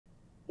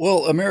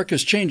Well,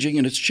 America's changing,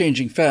 and it's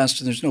changing fast,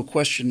 and there's no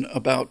question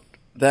about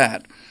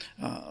that.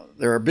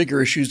 There are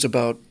bigger issues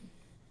about,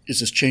 is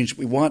this change that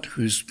we want?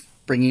 Who's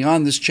bringing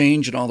on this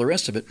change and all the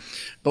rest of it?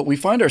 But we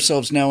find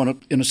ourselves now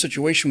in a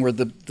situation where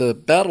the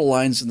battle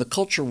lines in the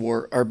culture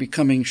war are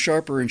becoming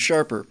sharper and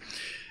sharper.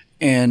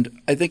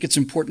 And I think it's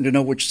important to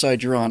know which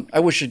side you're on. I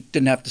wish I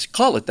didn't have to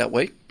call it that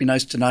way. It'd be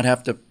nice to not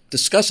have to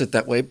discuss it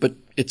that way, but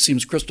it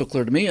seems crystal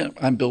clear to me.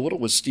 I'm Bill Whittle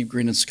with Steve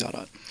Green and Scott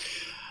Ott.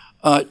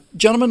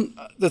 Gentlemen,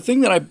 the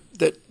thing that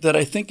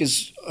I think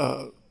is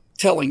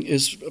telling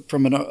is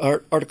from an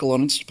article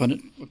on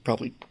Independent,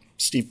 probably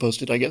Steve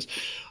posted, I guess.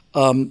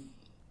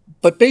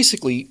 But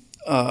basically,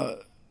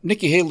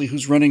 Nikki Haley,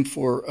 who's running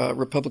for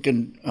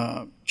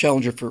Republican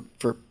challenger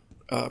for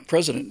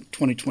president in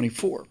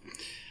 2024,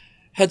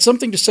 had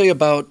something to say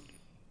about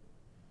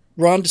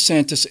Ron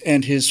DeSantis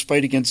and his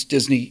fight against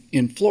Disney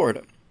in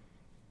Florida.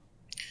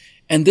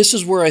 And this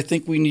is where I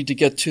think we need to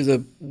get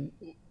to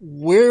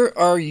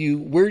where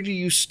do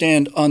you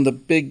stand on the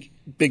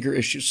bigger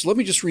issues? So let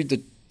me just read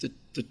the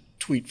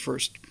tweet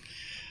first.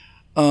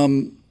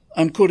 I'm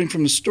quoting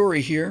from the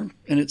story here,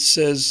 and it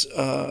says,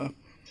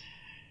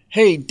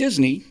 hey,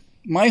 Disney,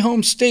 my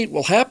home state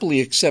will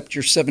happily accept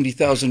your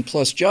 70,000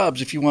 plus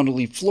jobs if you want to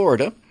leave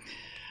Florida.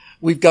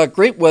 We've got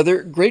great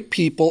weather, great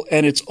people,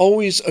 and it's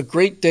always a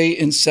great day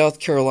in South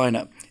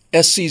Carolina.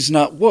 SC's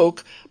not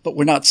woke, but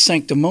we're not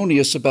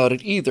sanctimonious about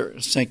it either.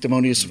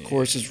 Sanctimonious, of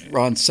course, is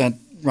Ron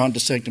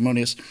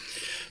DeSanctimonious.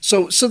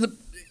 So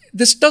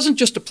this doesn't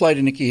just apply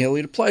to Nikki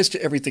Haley. It applies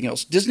to everything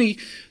else. Disney,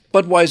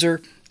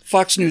 Budweiser,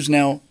 Fox News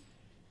Now,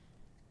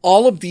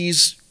 all of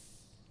these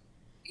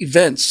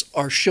events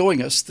are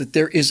showing us that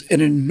there is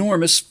an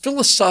enormous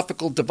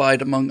philosophical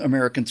divide among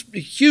Americans, a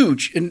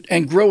huge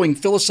and growing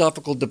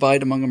philosophical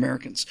divide among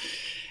Americans.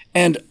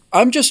 And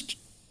I'm just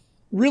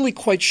really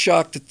quite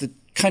shocked at the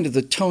kind of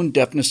the tone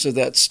deafness of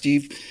that,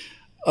 Steve.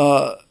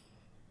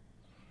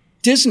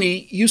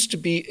 Disney used to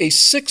be a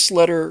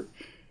 6-letter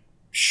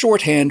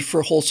shorthand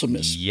for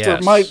wholesomeness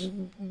for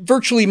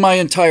virtually my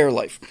entire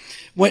life.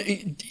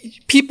 When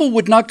people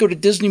would not go to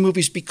Disney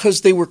movies because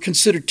they were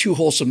considered too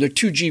wholesome, they're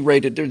too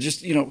G-rated, they're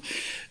just,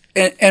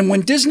 and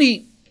when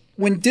Disney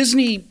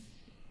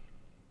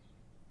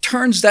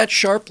turns that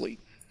sharply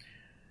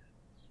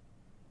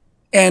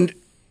and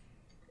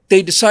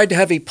they decide to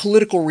have a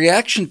political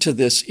reaction to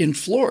this in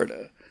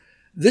Florida,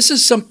 this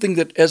is something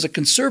that as a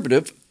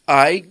conservative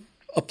I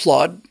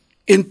applaud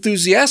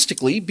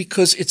enthusiastically,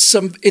 because it's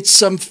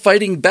some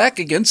fighting back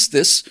against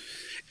this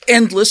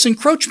endless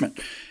encroachment.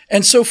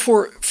 And so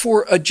for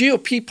a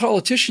GOP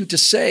politician to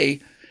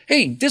say,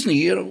 hey, Disney,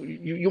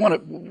 you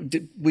want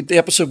to, with the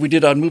episode we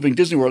did on moving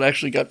Disney World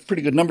actually got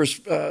pretty good numbers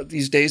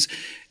these days.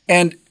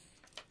 And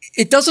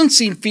it doesn't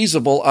seem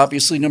feasible,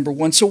 obviously, number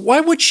one. So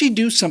why would she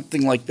do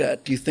something like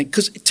that, do you think?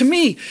 Because to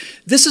me,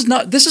 this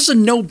is a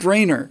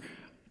no-brainer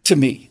to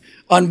me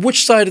on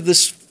which side of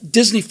this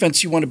Disney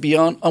fence you want to be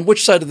on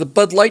which side of the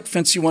Bud Light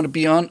fence you want to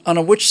be on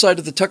which side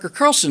of the Tucker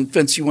Carlson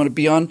fence you want to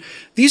be on.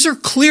 These are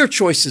clear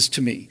choices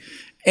to me.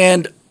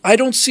 And I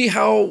don't see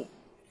how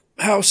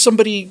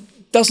somebody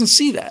doesn't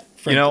see that.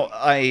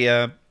 Frankly.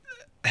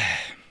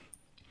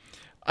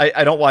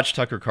 I don't watch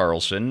Tucker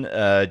Carlson.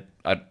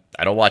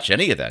 I don't watch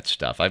any of that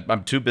stuff.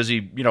 I'm too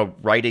busy,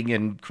 writing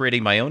and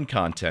creating my own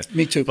content.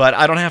 Me too. But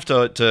I don't have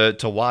to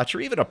watch or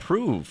even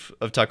approve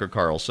of Tucker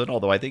Carlson,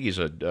 although I think he's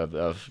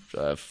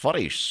a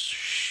funny,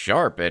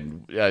 sharp,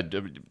 and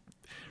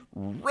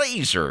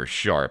razor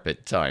sharp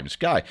at times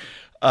guy.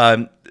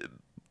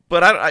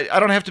 But I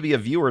don't have to be a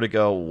viewer to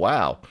go,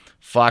 wow,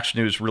 Fox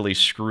News really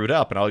screwed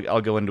up. And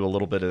I'll go into a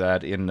little bit of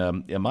that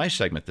in my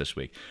segment this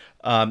week.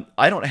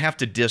 I don't have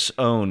to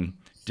disown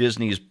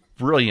Disney's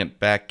brilliant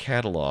back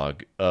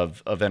catalog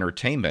of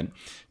entertainment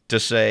to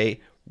say,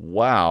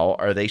 wow,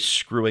 are they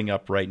screwing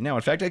up right now?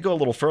 In fact, I'd go a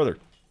little further.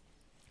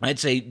 I'd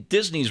say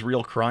Disney's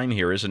real crime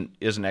here isn't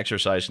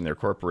exercising their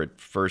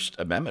corporate First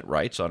Amendment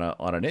rights on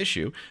an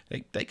issue.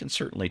 They can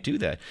certainly do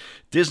that.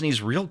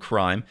 Disney's real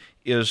crime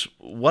is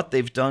what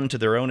they've done to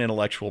their own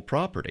intellectual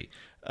property.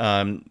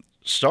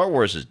 Star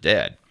Wars is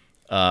dead.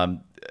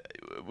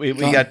 We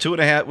got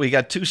 2.5. We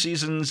got 2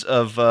 seasons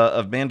of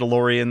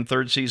Mandalorian.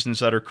 Third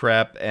season's utter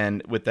crap,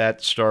 and with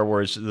that, Star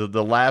Wars,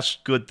 the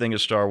last good thing of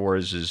Star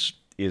Wars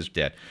is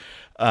dead.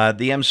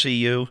 The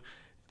MCU,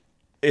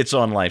 it's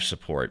on life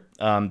support.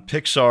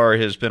 Pixar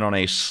has been on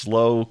a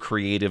slow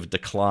creative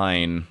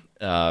decline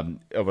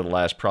over the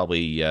last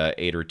probably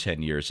 8 or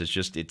 10 years.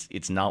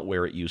 It's not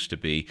where it used to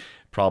be.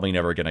 Probably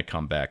never going to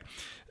come back.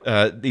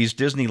 These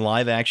Disney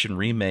live action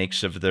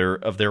remakes of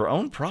their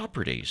own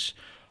properties,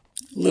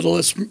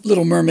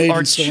 Little Mermaid,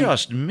 are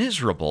just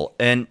miserable.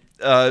 And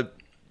I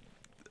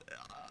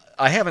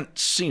haven't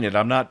seen it.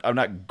 I'm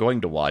not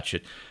going to watch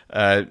it.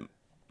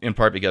 In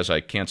part because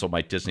I canceled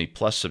my Disney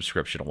Plus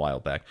subscription a while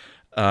back.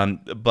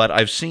 But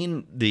I've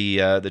seen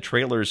the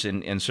trailers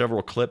and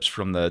several clips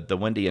from the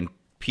Wendy and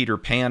Peter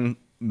Pan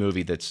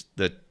movie that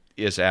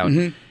is out.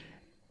 Mm-hmm.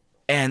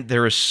 And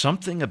there is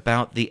something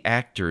about the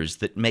actors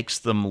that makes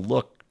them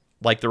look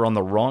like they're on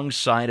the wrong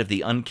side of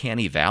the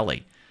uncanny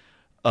valley.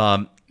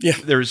 Yeah.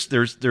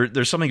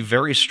 There's something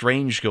very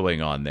strange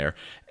going on there,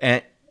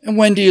 and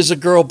Wendy is a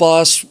girl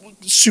boss,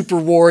 super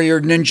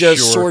warrior, ninja, Sure.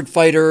 sword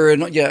fighter,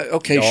 and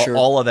sure.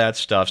 all of that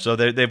stuff. So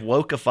they've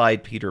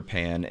wokeified Peter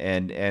Pan,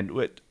 and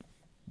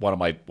one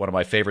of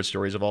my favorite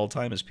stories of all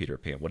time is Peter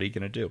Pan. What are you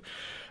going to do?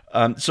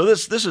 So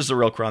this is the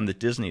real crime that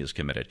Disney has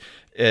committed.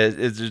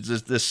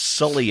 It's this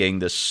sullying,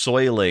 this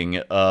soiling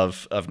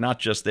of not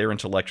just their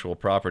intellectual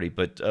property,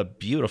 but a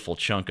beautiful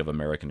chunk of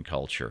American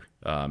culture.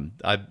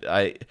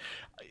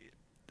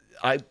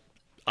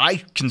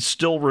 I can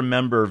still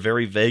remember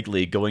very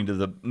vaguely going to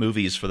the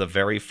movies for the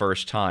very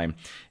first time.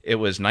 It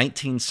was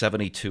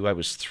 1972. I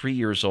was 3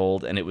 years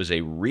old, and it was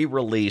a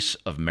re-release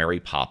of Mary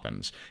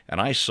Poppins.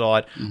 And I saw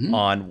it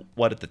on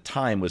what at the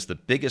time was the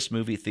biggest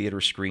movie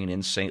theater screen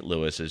in St.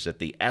 Louis, is at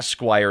the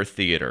Esquire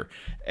Theater.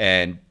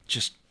 And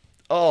just,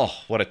 oh,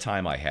 what a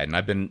time I had. And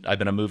I've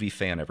been a movie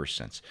fan ever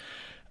since.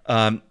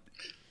 And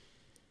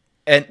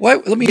Why,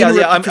 let me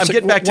I'm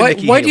getting back to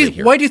Nikki Haley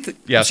here. Why do you think?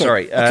 Yeah,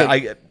 sorry.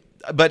 Okay.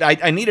 But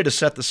I needed to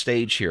set the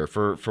stage here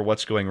for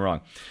what's going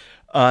wrong.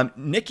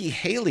 Nikki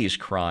Haley's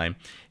crime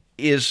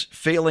is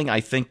failing,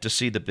 I think, to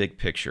see the big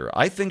picture.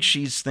 I think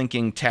she's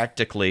thinking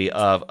tactically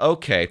of,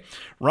 okay,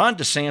 Ron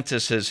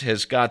DeSantis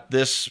has got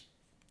this.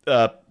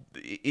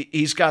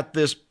 He's got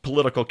this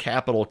political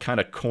capital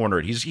kind of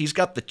cornered. He's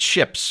got the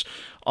chips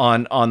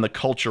on the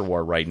culture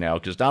war right now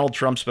because Donald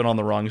Trump's been on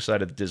the wrong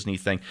side of the Disney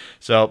thing.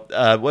 So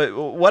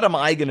what am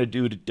I going to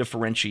do to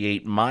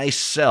differentiate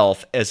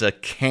myself as a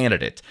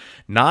candidate,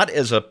 not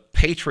as a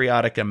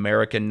patriotic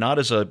American, not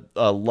as a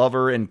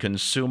lover and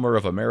consumer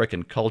of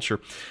American culture,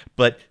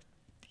 but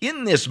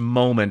in this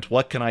moment,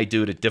 what can I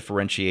do to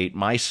differentiate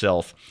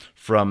myself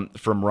from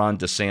Ron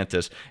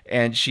DeSantis?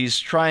 And she's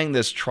trying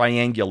this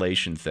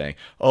triangulation thing.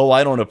 Oh,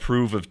 I don't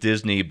approve of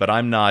Disney, but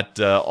I'm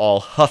not all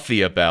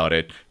huffy about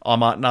it.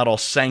 I'm not all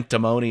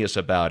sanctimonious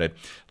about it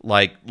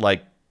like Ron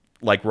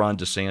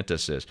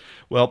DeSantis is.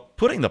 Well,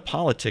 putting the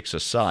politics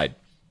aside,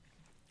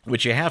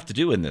 which you have to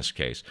do in this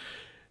case,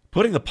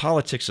 putting the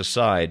politics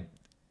aside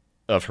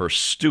of her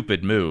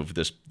stupid move,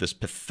 this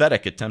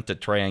pathetic attempt at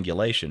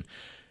triangulation,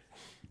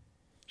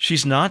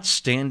 she's not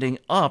standing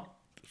up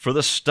for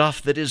the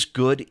stuff that is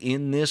good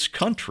in this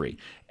country.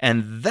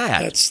 And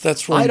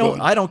that's where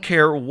I don't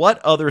care what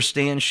other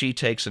stand she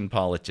takes in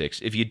politics.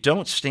 If you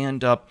don't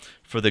stand up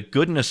for the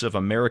goodness of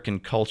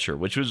American culture,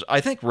 which was, I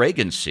think,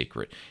 Reagan's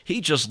secret.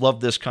 He just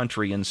loved this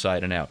country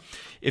inside and out.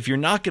 If you're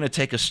not going to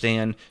take a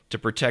stand to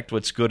protect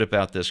what's good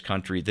about this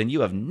country, then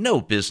you have no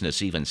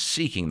business even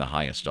seeking the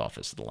highest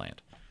office of the land.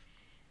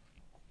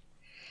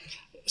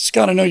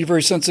 Scott, I know you're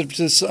very sensitive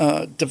to this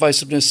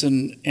divisiveness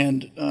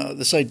and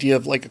this idea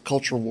of like a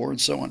culture war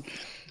and so on.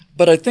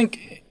 But I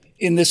think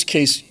in this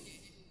case,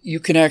 you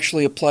can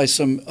actually apply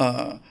some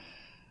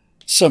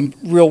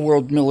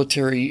real-world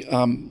military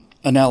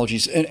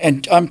analogies.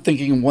 And I'm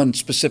thinking of one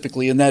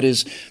specifically, and that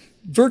is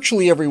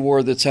virtually every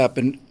war that's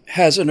happened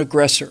has an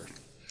aggressor.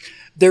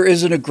 There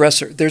is an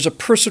aggressor. There's a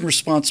person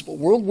responsible.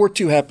 World War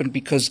II happened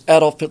because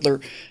Adolf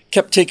Hitler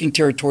kept taking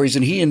territories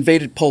and he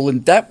invaded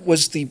Poland. That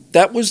was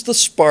the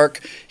spark.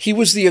 He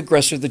was the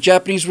aggressor. The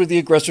Japanese were the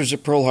aggressors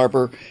at Pearl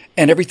Harbor,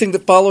 and everything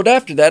that followed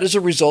after that is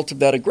a result of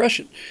that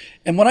aggression.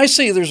 And when I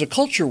say there's a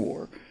culture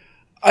war,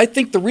 I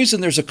think the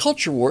reason there's a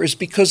culture war is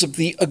because of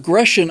the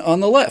aggression on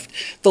the left.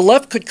 The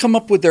left could come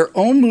up with their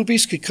own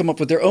movies, could come up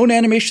with their own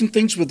animation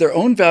things with their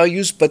own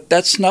values, but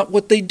that's not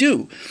what they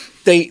do.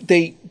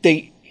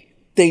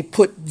 They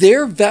put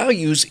their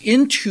values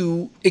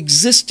into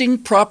existing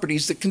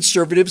properties that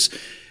conservatives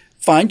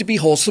find to be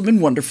wholesome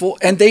and wonderful,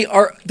 and they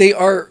are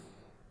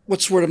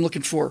what's the word I'm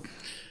looking for?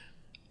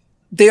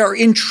 They are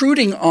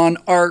intruding on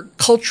our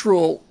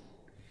cultural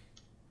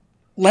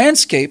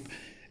landscape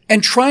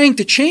and trying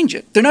to change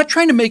it. They're not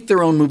trying to make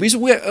their own movies.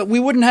 We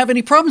wouldn't have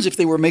any problems if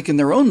they were making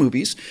their own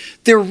movies.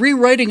 They're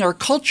rewriting our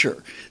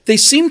culture. They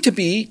seem to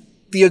be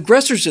the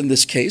aggressors in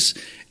this case,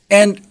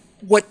 and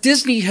what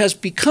Disney has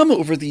become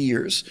over the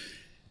years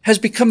has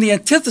become the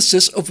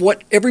antithesis of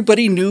what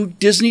everybody knew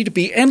Disney to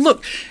be. And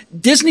look,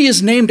 Disney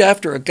is named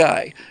after a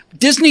guy.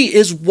 Disney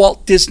is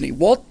Walt Disney.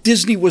 Walt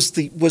Disney was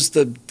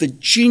the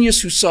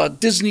genius who saw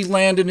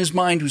Disneyland in his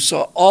mind, who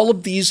saw all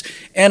of these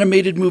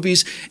animated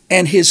movies,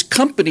 and his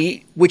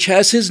company, which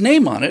has his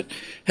name on it,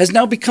 has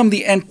now become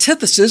the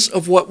antithesis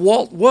of what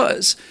Walt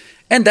was.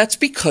 And that's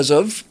because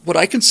of what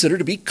I consider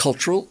to be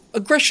cultural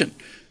aggression.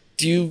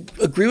 Do you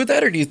agree with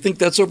that, or do you think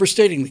that's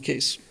overstating the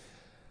case?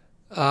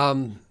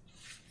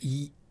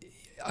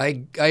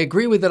 I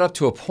agree with it up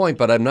to a point,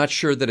 but I'm not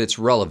sure that it's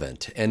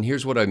relevant. And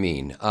here's what I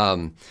mean.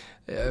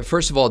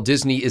 First of all,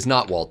 Disney is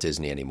not Walt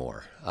Disney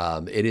anymore.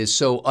 It is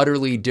so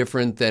utterly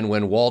different than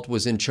when Walt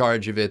was in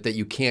charge of it that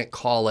you can't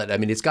call it. I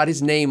mean, it's got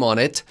his name on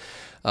it,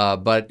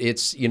 but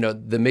it's,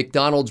 the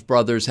McDonald's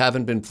brothers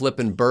haven't been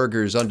flipping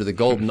burgers under the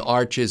golden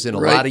arches in a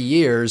lot of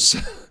years.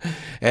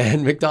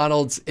 And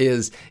McDonald's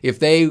is, if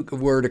they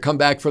were to come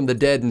back from the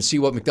dead and see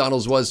what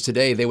McDonald's was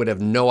today, they would have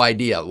no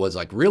idea. It was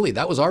like, really?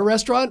 That was our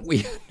restaurant?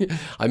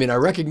 I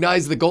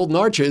recognize the golden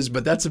arches,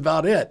 but that's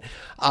about it.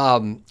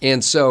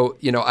 And so,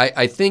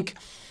 I think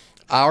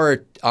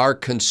our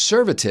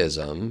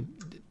conservatism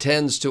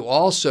tends to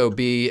also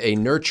be a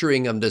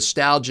nurturing of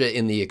nostalgia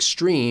in the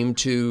extreme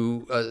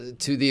to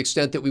the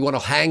extent that we want to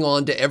hang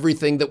on to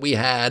everything that we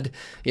had.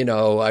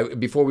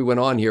 Before we went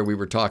on here, we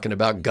were talking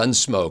about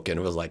Gunsmoke, and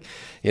it was like,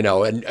 and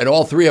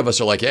all three of us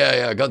are like,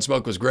 yeah,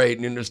 Gunsmoke was great,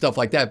 and stuff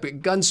like that.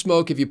 But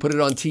Gunsmoke, if you put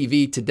it on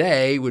TV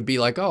today, would be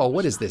like, oh,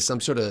 what is this? Some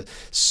sort of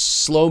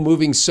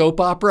slow-moving soap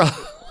opera?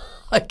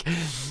 Like,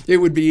 it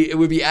would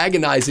be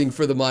agonizing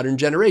for the modern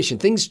generation.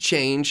 Things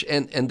change,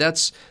 and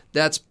that's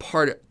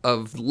part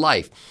of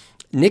life.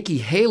 Nikki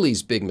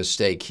Haley's big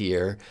mistake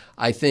here,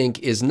 I think,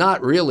 is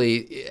not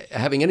really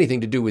having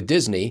anything to do with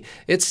Disney.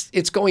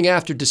 It's going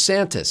after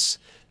DeSantis.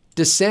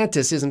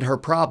 DeSantis isn't her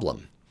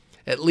problem,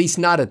 at least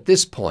not at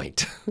this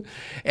point.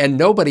 And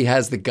nobody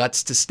has the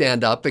guts to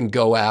stand up and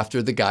go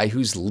after the guy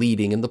who's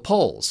leading in the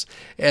polls.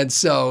 And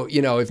so,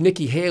 if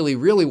Nikki Haley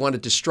really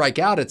wanted to strike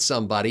out at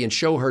somebody and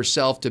show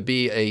herself to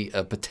be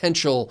a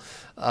potential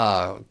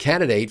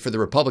candidate for the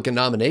Republican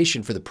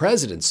nomination for the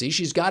presidency,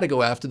 she's got to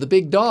go after the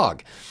big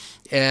dog.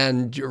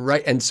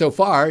 And so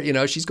far,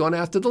 she's gone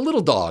after the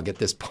little dog at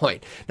this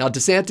point. Now,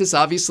 DeSantis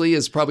obviously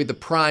is probably the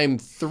prime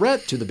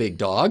threat to the big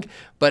dog,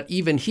 but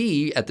even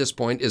he at this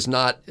point is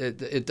not.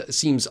 It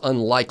seems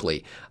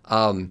unlikely.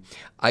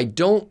 I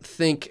don't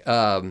think.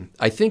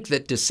 I think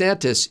that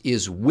DeSantis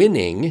is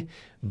winning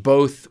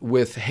both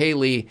with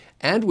Haley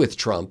and with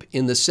Trump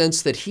in the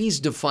sense that he's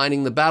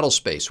defining the battle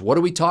space. What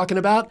are we talking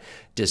about?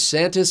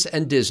 DeSantis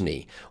and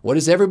Disney. What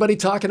is everybody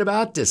talking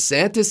about?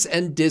 DeSantis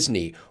and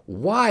Disney.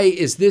 Why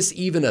is this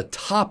even a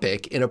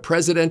topic in a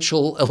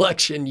presidential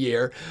election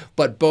year?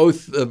 But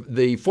both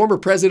the former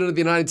president of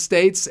the United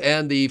States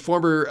and the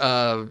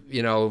former,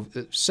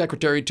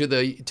 secretary to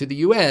the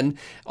UN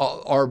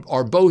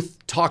are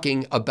both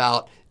talking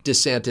about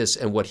DeSantis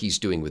and what he's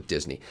doing with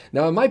Disney.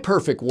 Now, in my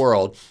perfect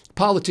world,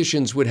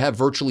 politicians would have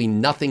virtually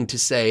nothing to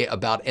say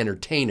about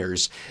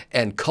entertainers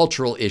and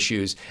cultural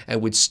issues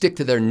and would stick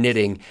to their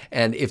knitting.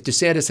 And if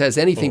DeSantis has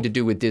anything to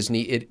do with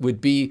Disney, it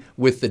would be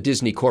with the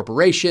Disney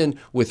Corporation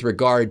with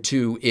regard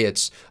to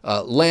its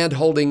land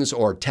holdings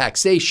or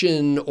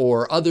taxation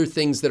or other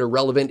things that are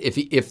relevant.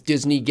 If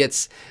Disney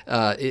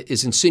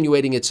is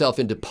insinuating itself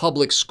into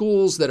public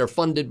schools that are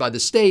funded by the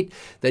state,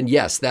 then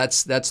yes,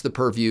 that's the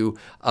purview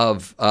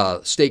of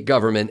state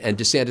government, and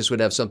DeSantis would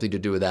have something to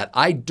do with that.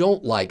 I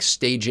don't like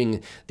staging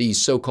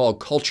these so-called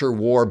culture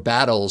war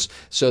battles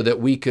so that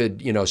we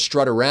could,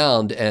 strut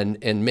around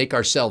and make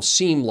ourselves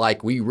seem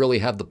like we really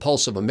have the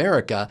pulse of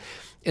America.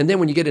 And then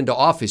when you get into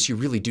office, you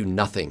really do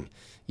nothing.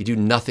 You do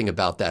nothing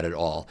about that at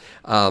all.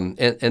 And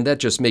that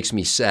just makes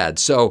me sad.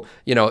 So,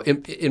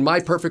 in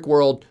my perfect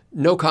world,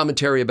 no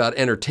commentary about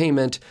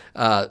entertainment.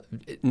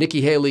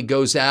 Nikki Haley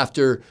goes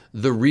after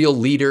the real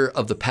leader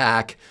of the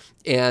pack.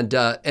 And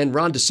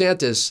Ron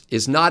DeSantis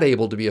is not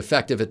able to be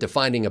effective at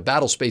defining a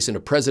battle space in a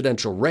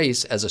presidential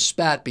race as a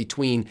spat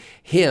between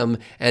him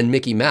and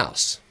Mickey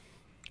Mouse.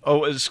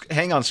 Oh,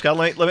 hang on, Scott.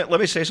 Let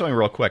me say something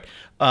real quick.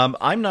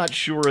 I'm not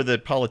sure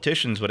that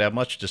politicians would have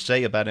much to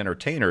say about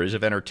entertainers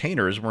if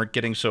entertainers weren't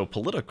getting so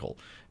political.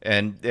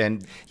 But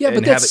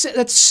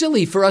that's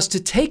silly for us to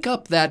take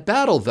up that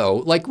battle, though.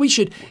 Like we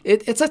should.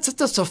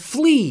 That's a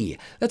flea.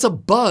 That's a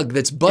bug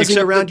that's buzzing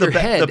around your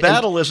head. The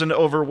battle isn't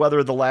over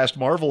whether the last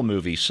Marvel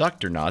movie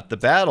sucked or not. The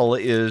battle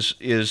is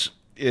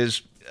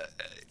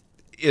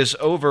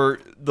over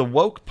the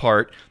woke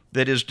part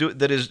that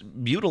is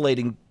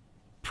mutilating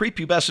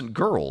prepubescent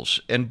girls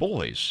and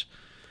boys.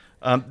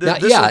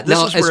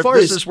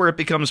 This is where it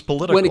becomes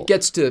political. When it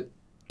gets to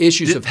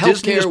issues of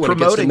healthcare, when it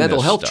gets to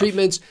mental health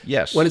treatments,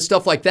 yes, when it's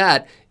stuff like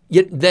that,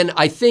 then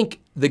I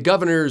think the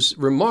governor's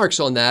remarks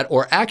on that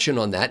or action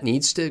on that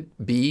needs to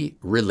be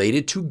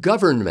related to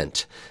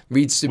government,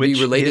 needs to be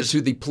related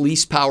to the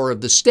police power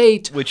of the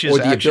state or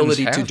the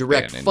ability to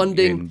direct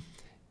funding.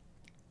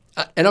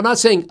 And I'm not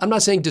saying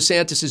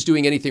DeSantis is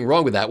doing anything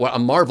wrong with that. Well,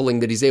 I'm marveling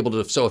that he's able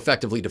to so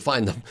effectively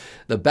define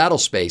the battle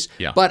space.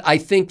 Yeah. But I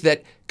think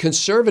that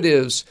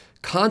conservatives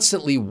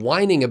constantly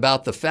whining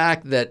about the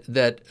fact that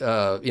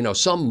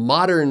some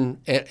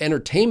modern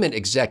entertainment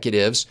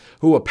executives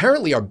who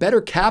apparently are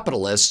better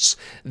capitalists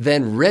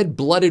than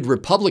red-blooded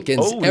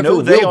Republicans ever will be. Oh,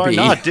 no, they are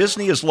not.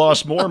 Disney has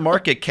lost more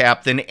market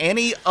cap than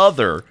any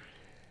other.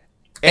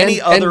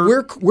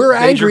 We're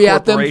angry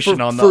at them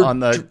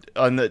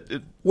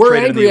We're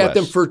angry at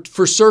them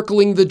for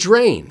circling the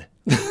drain.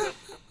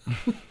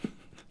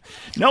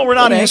 No, we're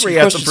not angry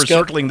at them for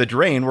circling the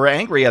drain. We're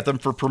angry at them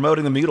for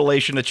promoting the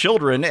mutilation of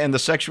children and the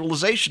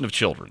sexualization of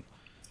children.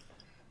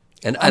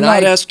 And I'm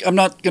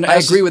not going to ask. I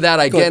agree with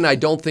that. Again, I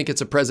don't think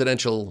it's a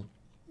presidential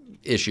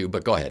issue,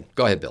 but go ahead.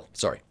 Go ahead, Bill.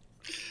 Sorry.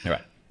 All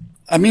right.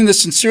 I mean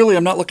this sincerely.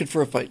 I'm not looking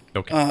for a fight.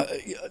 Okay.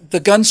 The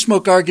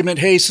Gunsmoke argument,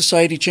 hey,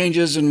 society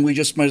changes and we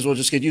just might as well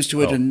just get used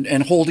to it.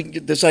 And holding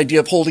this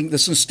idea of holding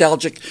this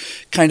nostalgic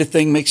kind of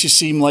thing makes you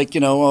seem like,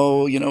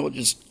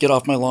 just get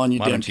off my lawn, you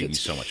damn kids.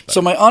 So much better.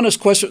 So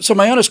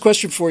my honest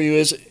question for you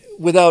is,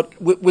 with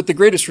the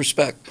greatest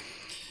respect,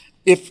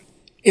 if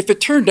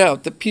it turned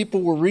out that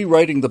people were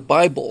rewriting the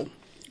Bible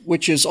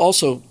which is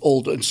also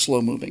old and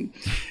slow moving,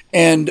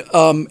 and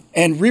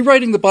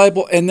rewriting the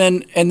Bible, and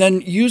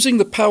then using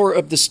the power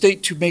of the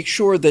state to make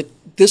sure that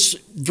this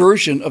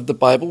version of the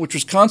Bible, which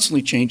was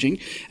constantly changing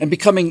and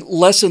becoming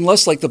less and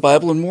less like the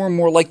Bible and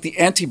more like the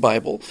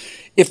anti-Bible,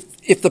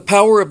 if the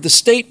power of the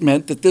state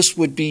meant that this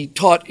would be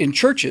taught in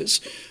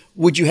churches,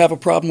 would you have a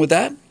problem with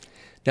that?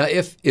 Now,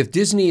 if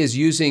Disney is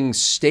using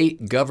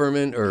state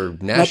government or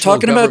national not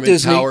talking government about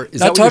Disney, power, is not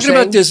that what talking you're saying?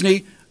 about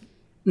Disney.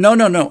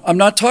 No. I'm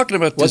not talking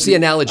about What's Disney. the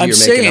analogy I'm you're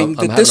saying making? I'm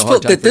that having a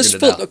hard time figuring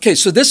it out. Okay,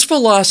 so this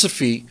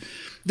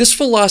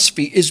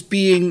philosophy is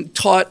being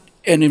taught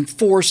and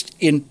enforced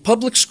in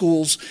public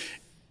schools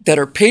that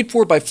are paid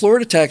for by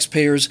Florida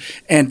taxpayers,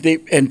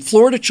 and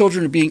Florida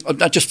children are being,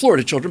 not just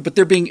Florida children, but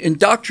they're being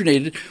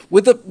indoctrinated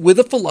with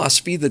a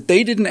philosophy that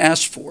they didn't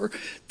ask for.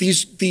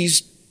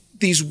 These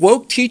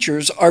woke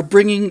teachers are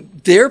bringing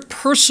their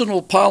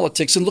personal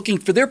politics and looking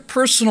for their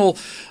personal,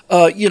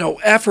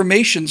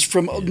 affirmations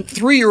from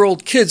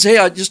 3-year-old kids.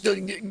 Hey,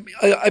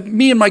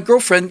 me and my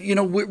girlfriend,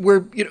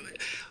 we're.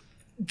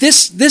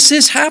 This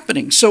is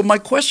happening. So my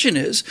question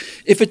is,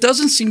 if it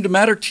doesn't seem to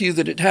matter to you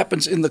that it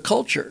happens in the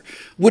culture,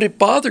 would it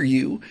bother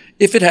you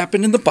if it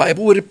happened in the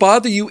Bible? Would it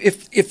bother you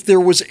if there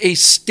was a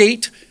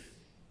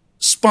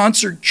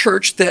state-sponsored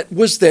church that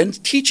was then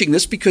teaching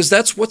this? Because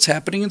that's what's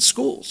happening in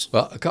schools.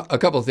 Well, a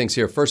couple of things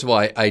here. First of all,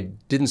 I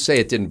didn't say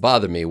it didn't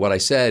bother me. What I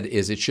said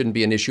is it shouldn't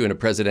be an issue in a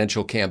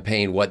presidential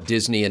campaign what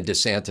Disney and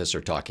DeSantis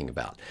are talking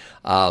about.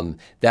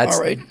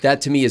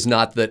 That to me is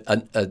not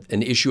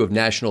an issue of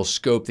national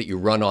scope that you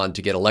run on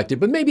to get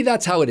elected, but maybe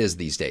that's how it is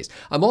these days.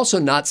 I'm also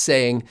not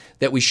saying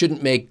that we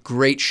shouldn't make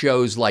great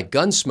shows like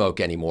Gunsmoke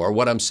anymore.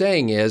 What I'm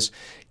saying is,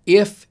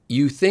 if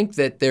you think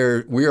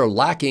that we are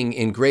lacking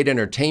in great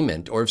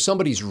entertainment, or if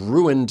somebody's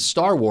ruined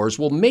Star Wars,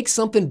 well, make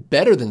something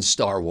better than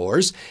Star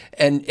Wars,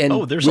 and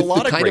there's with a lot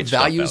the of kind great of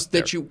values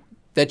stuff out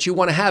that you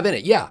want to have in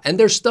it. Yeah, and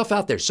there's stuff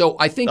out there. So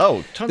I think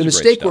the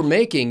mistake we're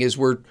making is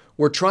we're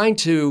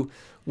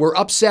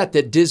upset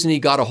that Disney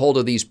got a hold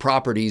of these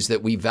properties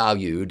that we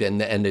valued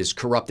and is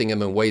corrupting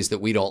them in ways that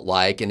we don't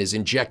like, and is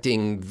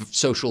injecting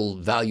social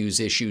values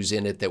issues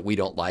in it that we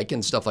don't like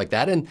and stuff like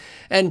that. And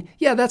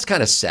yeah, that's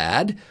kind of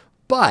sad.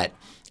 But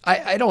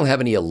I don't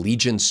have any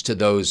allegiance to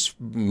those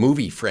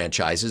movie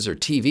franchises or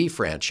TV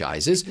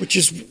franchises. Which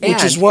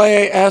is why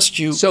I asked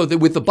you. So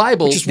with the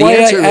Bible, which is the why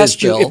answer I asked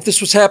is, you Bill, if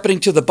this was happening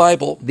to the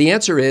Bible. The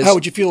answer is, how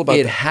would you feel about it?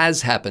 that? It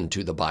has happened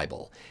to the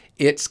Bible.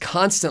 It's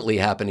constantly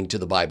happening to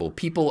the Bible.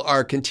 People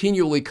are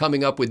continually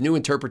coming up with new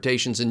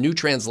interpretations and new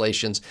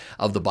translations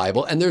of the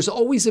Bible, and there's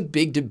always a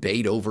big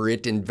debate over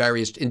it in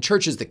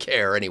churches that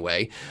care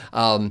anyway,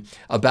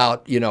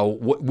 about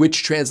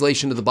which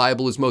translation of the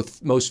Bible is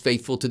most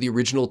faithful to the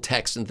original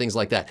text and things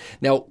like that.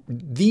 Now,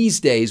 these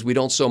days we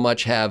don't so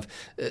much have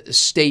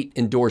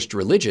state-endorsed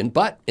religion,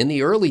 but in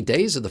the early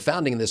days of the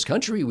founding of this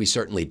country, we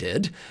certainly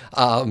did.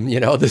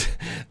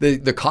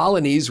 The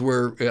colonies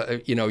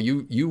were,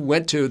 you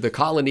went to the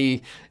colony.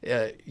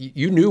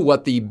 You knew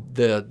what the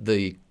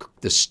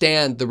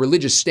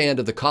religious stand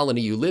of the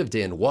colony you lived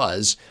in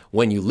was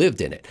when you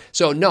lived in it.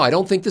 So no, I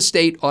don't think the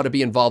state ought to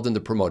be involved in the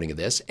promoting of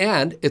this.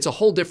 And it's a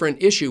whole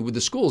different issue with the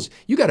schools.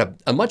 You got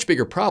a much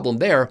bigger problem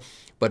there.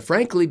 But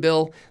frankly,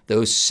 Bill,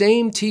 those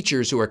same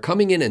teachers who are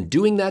coming in and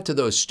doing that to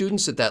those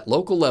students at that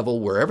local level,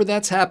 wherever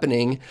that's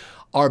happening,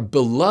 are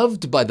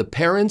beloved by the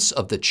parents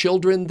of the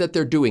children that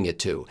they're doing it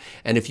to.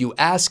 And if you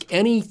ask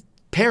any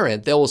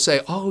parent, they will say,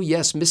 oh,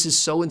 yes, Mrs.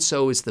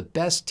 So-and-so is the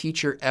best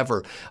teacher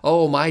ever.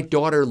 Oh, my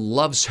daughter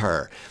loves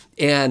her.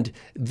 And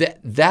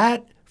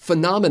that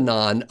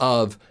phenomenon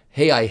of,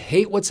 hey, I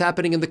hate what's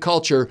happening in the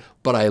culture,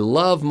 but I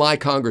love my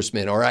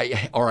congressman, or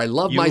I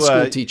love my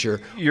school teacher.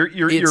 Your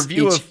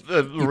view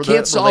of you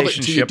can't solve it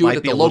until you do it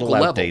at the local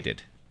level.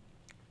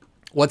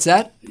 What's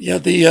that? Yeah,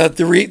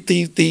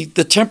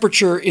 the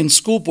temperature in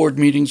school board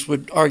meetings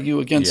would argue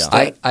against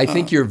that. I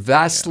think you're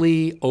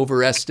vastly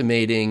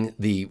overestimating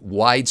the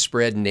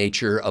widespread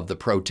nature of the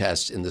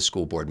protests in the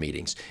school board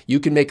meetings. You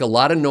can make a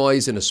lot of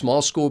noise in a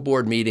small school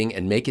board meeting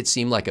and make it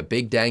seem like a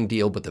big dang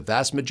deal, but the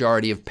vast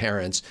majority of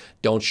parents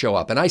don't show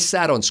up. And I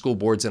sat on school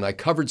boards and I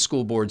covered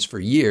school boards for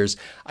years.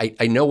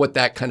 I know what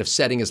that kind of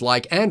setting is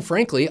like. And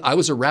frankly, I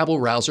was a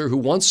rabble-rouser who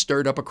once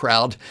stirred up a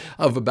crowd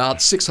of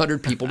about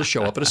 600 people to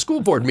show up at a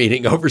school board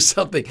meeting over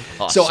something.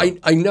 Awesome. So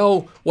I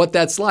know what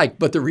that's like.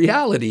 But the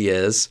reality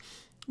is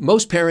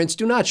most parents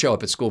do not show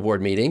up at school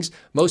board meetings.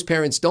 Most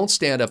parents don't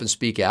stand up and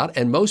speak out.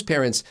 And most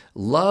parents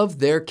love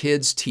their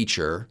kid's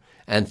teacher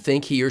and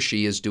think he or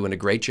she is doing a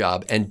great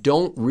job and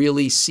don't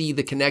really see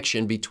the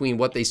connection between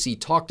what they see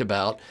talked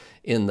about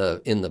in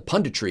the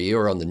punditry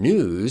or on the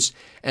news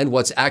and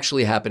what's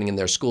actually happening in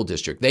their school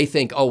district. They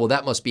think, oh, well,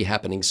 that must be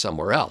happening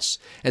somewhere else.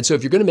 And so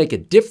if you're going to make a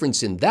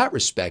difference in that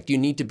respect, you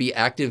need to be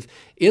active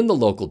in the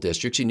local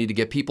districts. You need to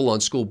get people on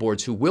school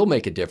boards who will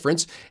make a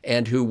difference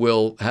and who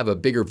will have a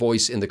bigger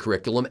voice in the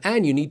curriculum.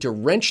 And you need to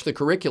wrench the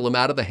curriculum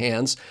out of the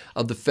hands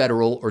of the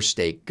federal or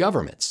state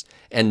governments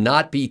and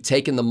not be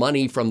taking the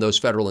money from those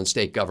federal and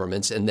state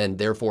governments and then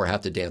therefore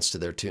have to dance to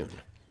their tune.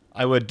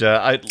 I would.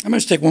 I'm going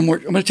to take one more.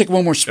 I'm going to take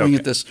one more swing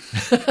at this,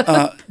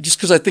 just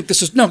because I think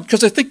this is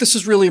because I think this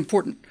is really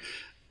important.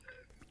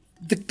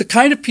 The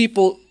kind of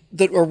people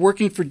that are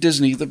working for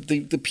Disney,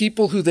 the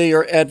people who they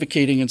are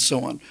advocating and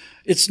so on.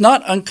 It's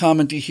not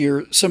uncommon to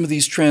hear some of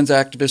these trans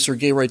activists or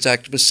gay rights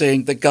activists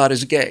saying that God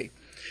is gay.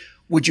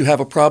 Would you have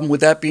a problem with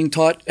that being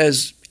taught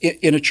as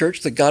in a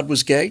church that God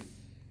was gay?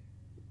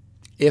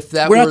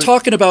 We're not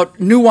talking about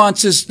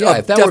nuances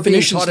of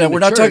definitions now. We're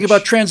not talking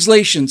about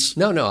translations.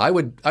 No, I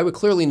would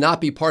clearly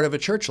not be part of a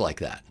church like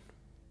that.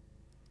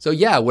 So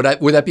yeah, would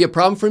that be a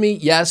problem for me?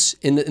 Yes,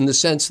 in the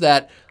sense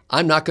that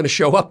I'm not going to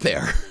show up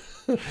there.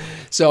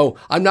 So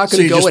I'm not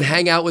going to go and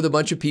hang out with a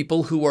bunch of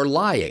people who are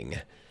lying.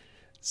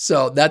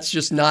 So that's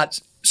just not.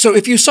 So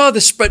if you saw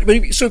this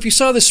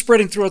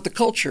spreading throughout the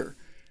culture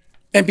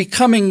and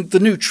becoming the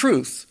new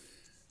truth,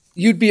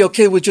 you'd be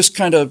okay with just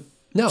kind of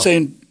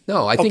saying.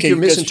 No, I think you're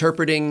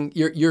misinterpreting.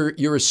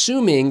 You're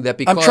assuming that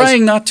because I'm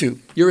trying not to.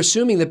 You're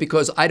assuming that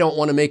because I don't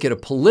want to make it a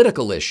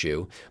political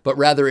issue, but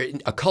rather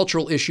a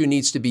cultural issue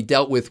needs to be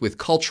dealt with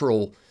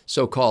cultural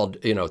so-called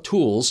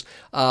tools.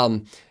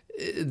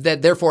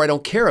 That therefore I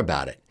don't care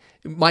about it.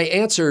 My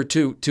answer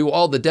to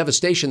all the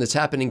devastation that's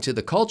happening to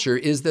the culture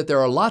is that there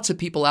are lots of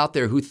people out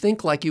there who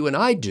think like you and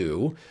I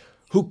do,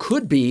 who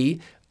could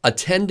be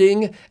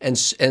attending and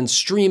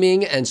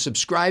streaming and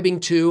subscribing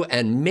to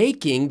and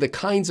making the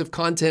kinds of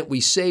content we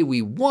say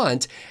we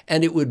want,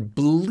 and it would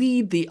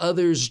bleed the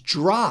others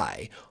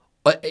dry.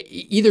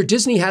 Either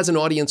Disney has an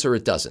audience or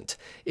it doesn't.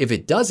 If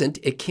it doesn't,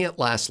 it can't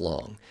last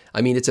long.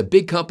 I mean, it's a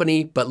big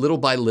company, but little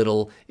by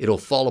little, it'll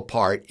fall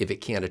apart if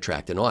it can't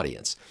attract an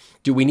audience.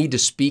 Do we need to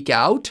speak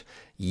out?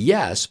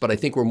 Yes, but I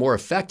think we're more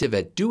effective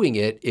at doing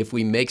it if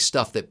we make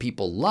stuff that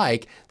people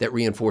like that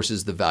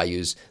reinforces the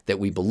values that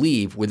we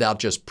believe without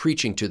just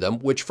preaching to them,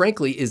 which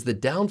frankly is the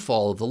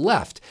downfall of the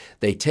left.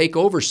 They take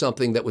over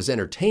something that was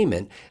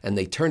entertainment and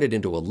they turn it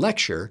into a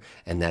lecture,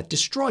 and that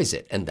destroys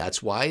it. And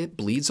that's why it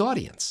bleeds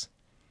audience.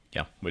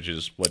 Yeah, which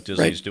is what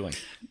Disney's doing.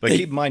 But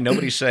keep in mind,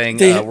 nobody's saying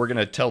we're going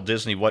to tell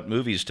Disney what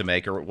movies to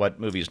make or what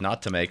movies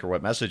not to make or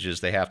what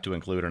messages they have to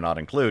include or not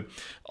include.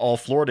 All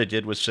Florida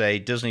did was say,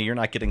 Disney, you're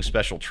not getting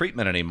special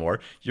treatment anymore.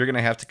 You're going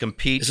to have to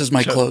compete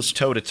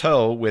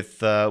toe-to-toe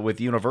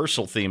with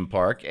Universal theme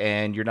park,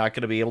 and you're not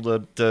going to be able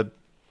to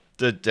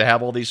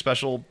have all these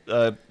special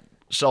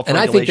self-regulation. And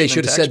I think they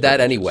should have said that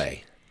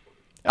anyway.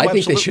 I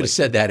think they should have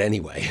said that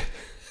anyway.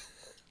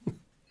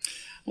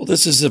 Well,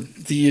 this is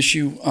the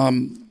issue.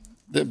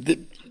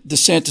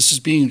 DeSantis is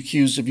being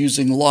accused of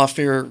using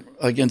lawfare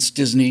against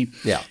Disney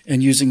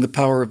and using the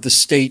power of the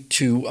state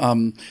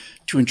to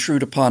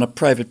intrude upon a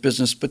private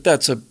business. But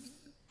that's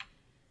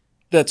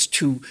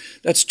to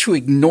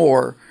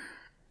ignore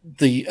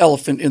the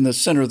elephant in the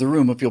center of the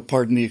room, if you'll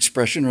pardon the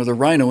expression, or the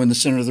rhino in the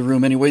center of the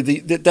room. Anyway,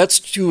 that's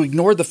to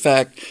ignore the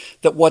fact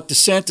that what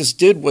DeSantis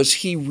did was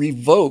he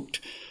revoked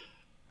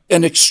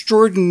an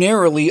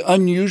extraordinarily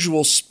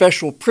unusual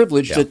special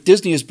privilege that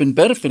Disney has been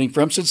benefiting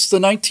from since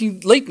the late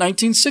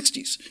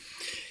 1960s.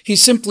 He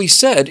simply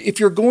said, if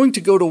you're going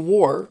to go to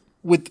war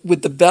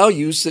with the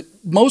values that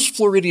most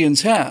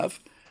Floridians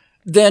have,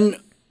 then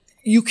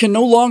you can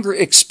no longer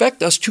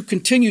expect us to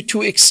continue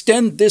to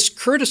extend this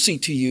courtesy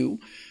to you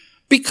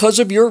because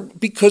of your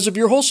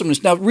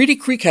wholesomeness. Now, Reedy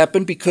Creek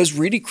happened because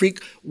Reedy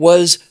Creek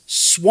was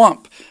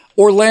swamp.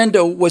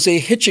 Orlando was a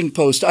hitching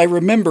post. I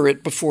remember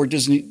it before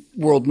Disney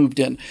World moved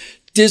in.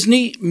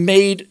 Disney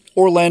made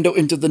Orlando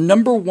into the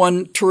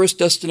 #1 tourist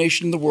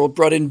destination in the world,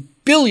 brought in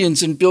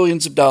billions and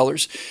billions of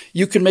dollars.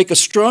 You can make a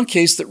strong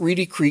case that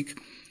Reedy Creek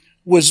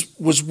was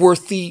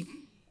worth the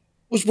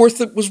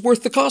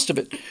cost of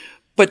it.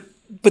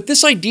 But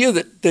this idea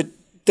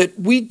that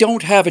we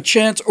don't have a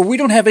chance or we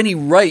don't have any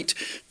right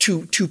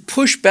to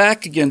push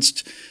back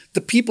against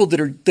the people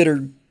that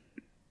are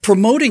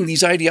promoting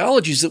these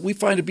ideologies that we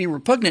find to be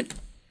repugnant.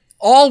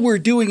 All we're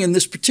doing in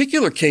this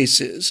particular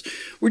case is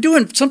we're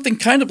doing something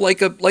kind of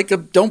like a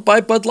don't buy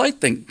Bud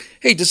Light thing.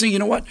 Hey, Disney, you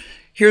know what?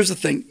 Here's the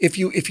thing. If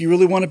you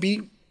really want to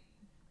be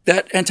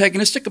that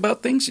antagonistic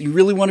about things, you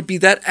really want to be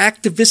that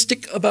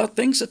activistic about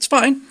things, that's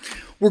fine.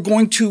 We're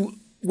going to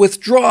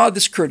withdraw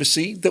this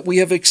courtesy that we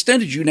have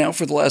extended you now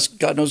for the last,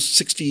 God knows,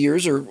 60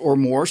 years or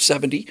more,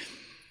 70.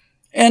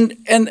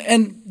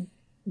 And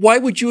why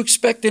would you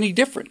expect any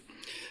different?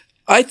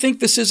 I think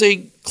this is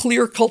a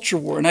clear culture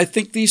war, and I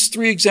think these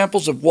three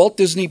examples of Walt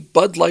Disney,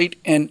 Bud Light,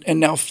 and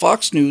now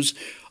Fox News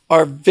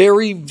are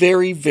very,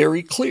 very,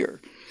 very clear.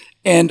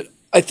 And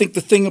I think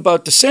the thing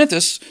about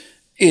DeSantis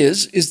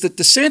is that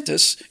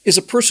DeSantis is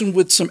a person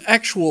with some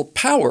actual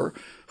power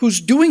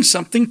who's doing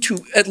something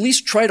to at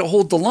least try to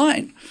hold the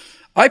line.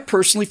 I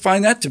personally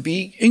find that to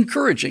be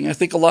encouraging. I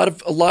think a lot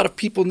of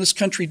people in this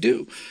country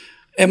do.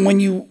 And when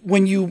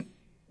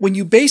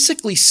you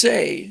basically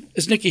say,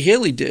 as Nikki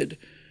Haley did,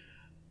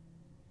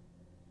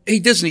 hey,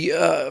 Disney,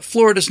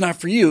 Florida's not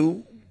for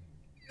you.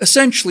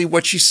 Essentially,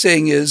 what she's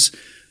saying is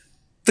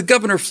the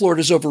governor of Florida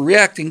is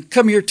overreacting.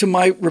 Come here to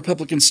my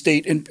Republican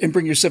state and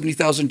bring your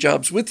 70,000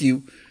 jobs with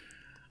you.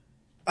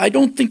 I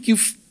don't think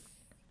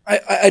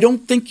I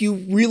don't think you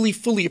really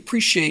fully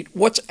appreciate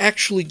what's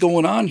actually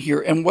going on here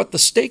and what the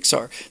stakes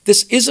are.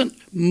 This isn't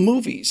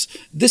movies.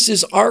 This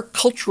is our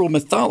cultural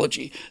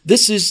mythology.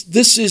 This is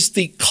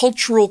the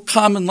cultural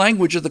common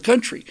language of the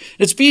country.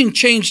 It's being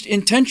changed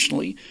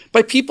intentionally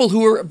by people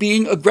who are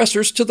being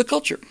aggressors to the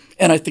culture.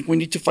 And I think we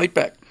need to fight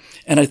back.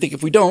 And I think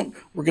if we don't,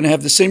 we're going to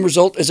have the same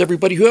result as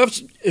everybody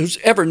who's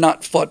ever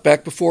not fought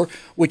back before,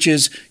 which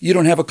is you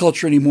don't have a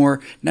culture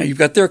anymore. Now you've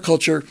got their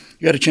culture.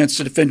 You had a chance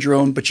to defend your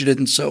own, but you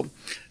didn't. So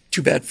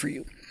too bad for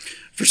you.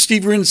 For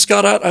Steve Rinn and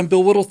Scott Ott, I'm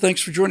Bill Whittle.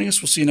 Thanks for joining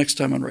us. We'll see you next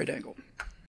time on Right Angle.